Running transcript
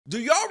Do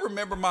y'all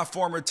remember my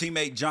former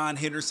teammate John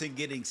Henderson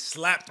getting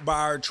slapped by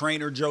our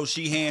trainer Joe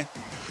Sheehan?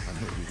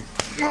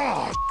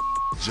 Oh,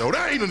 Joe,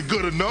 that ain't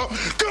good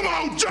enough. Come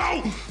on,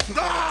 Joe.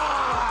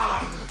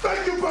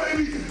 Thank you,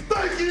 baby.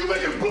 Thank you. You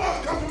making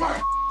blood come from my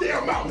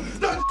damn mouth.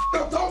 That's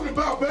what I'm talking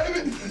about,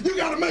 baby. You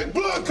gotta make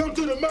blood come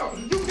to the mouth.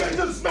 You can't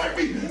just smack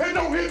me and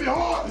don't hit me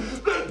hard.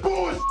 That's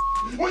bullshit.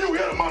 When you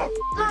hit a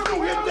motherfucker,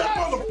 you hit that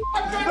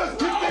motherfucker. Let's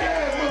kick their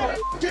ass,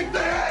 motherfucker. Kick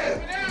their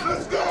ass.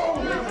 Let's go.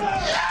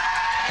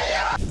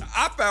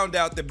 I found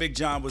out that Big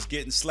John was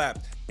getting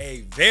slapped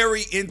a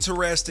very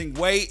interesting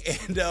way,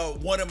 and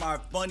one of my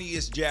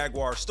funniest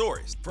Jaguar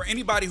stories. For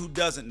anybody who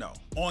doesn't know,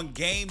 on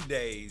game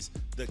days,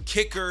 the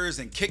kickers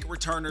and kick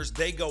returners,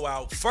 they go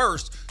out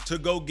first to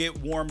go get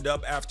warmed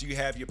up after you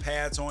have your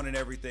pads on and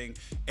everything.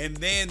 And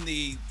then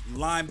the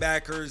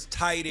linebackers,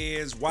 tight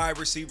ends, wide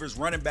receivers,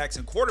 running backs,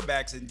 and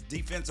quarterbacks and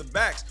defensive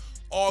backs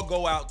all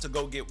go out to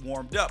go get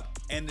warmed up.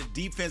 And the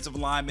defensive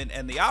linemen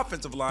and the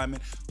offensive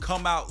linemen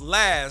come out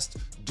last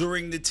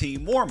during the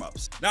team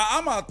warm-ups. Now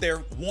I'm out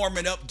there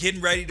warming up, getting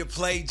ready to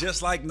play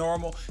just like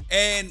normal,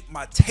 and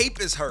my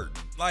tape is hurting.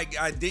 Like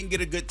I didn't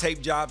get a good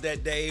tape job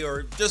that day,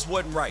 or just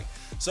wasn't right.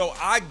 So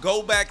I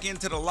go back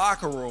into the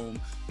locker room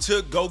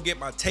to go get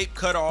my tape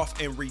cut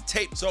off and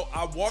retape. So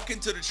I walk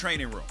into the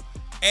training room,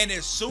 and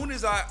as soon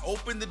as I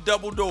open the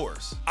double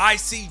doors, I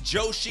see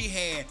Joe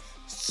Sheehan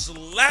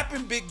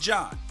slapping Big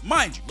John.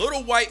 Mind you,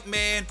 little white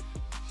man,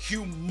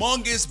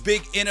 humongous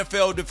big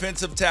NFL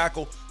defensive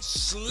tackle,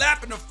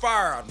 slapping the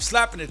fire out of him,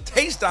 slapping the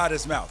taste out of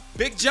his mouth.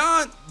 Big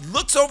John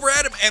looks over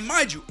at him, and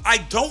mind you, I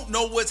don't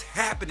know what's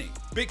happening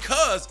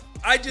because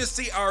I just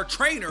see our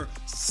trainer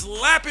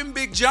slapping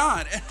Big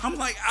John, and I'm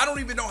like, I don't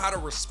even know how to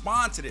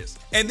respond to this.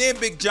 And then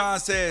Big John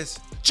says,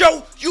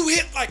 "Joe, you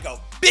hit like a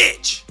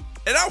bitch."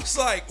 And I was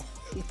like,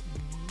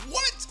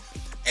 what?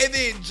 And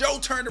then Joe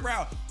turned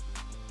around,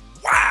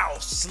 wow,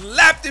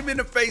 slapped him in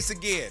the face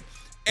again.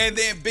 And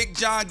then Big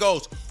John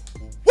goes,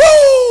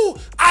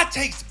 "Woo! I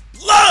taste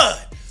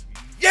blood.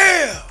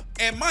 Yeah."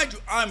 And mind you,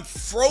 I'm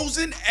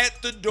frozen at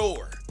the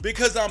door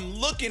because I'm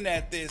looking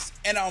at this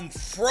and I'm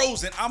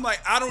frozen. I'm like,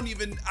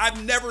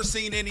 I've never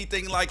seen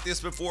anything like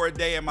this before a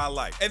day in my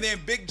life. And then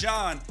Big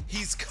John,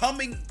 he's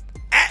coming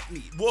at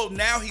me. Well,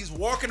 now he's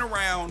walking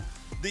around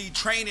the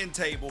training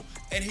table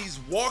and he's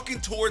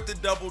walking toward the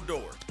double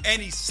door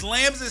and he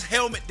slams his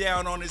helmet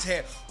down on his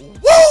head.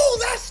 "Woo!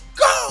 Let's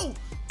go!"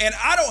 And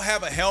I don't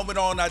have a helmet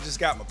on, I just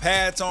got my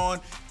pads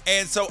on.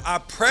 And so I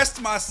pressed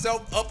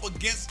myself up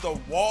against the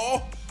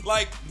wall,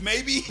 like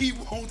maybe he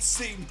won't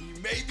see me,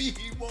 maybe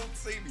he won't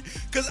see me.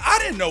 Because I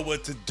didn't know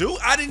what to do.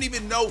 I didn't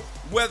even know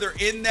whether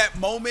in that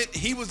moment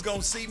he was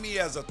gonna see me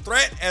as a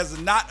threat, as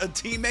not a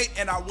teammate,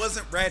 and I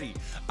wasn't ready.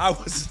 I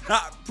was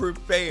not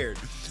prepared.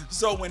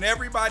 So when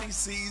everybody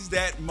sees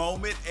that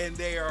moment and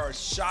they are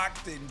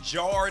shocked and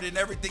jarred and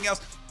everything else,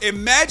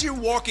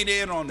 imagine walking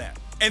in on that.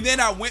 And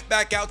then I went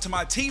back out to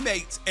my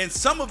teammates and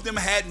some of them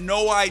had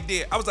no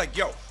idea. I was like,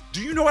 "Yo,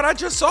 do you know what I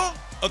just saw?"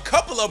 A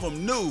couple of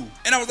them knew.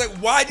 And I was like,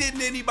 why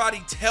didn't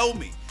anybody tell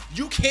me?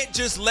 You can't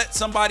just let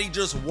somebody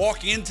just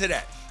walk into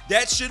that.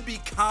 That should be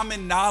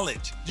common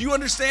knowledge. Do you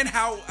understand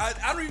how,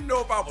 I don't even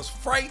know if I was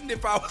frightened,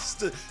 if I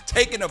was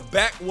taken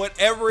aback,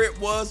 whatever it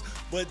was,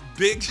 but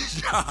Big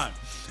John,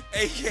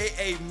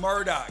 AKA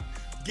Murdoch,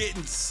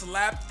 getting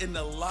slapped in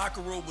the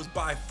locker room was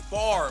by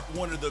far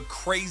one of the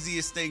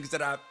craziest things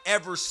that I've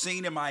ever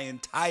seen in my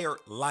entire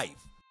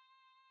life.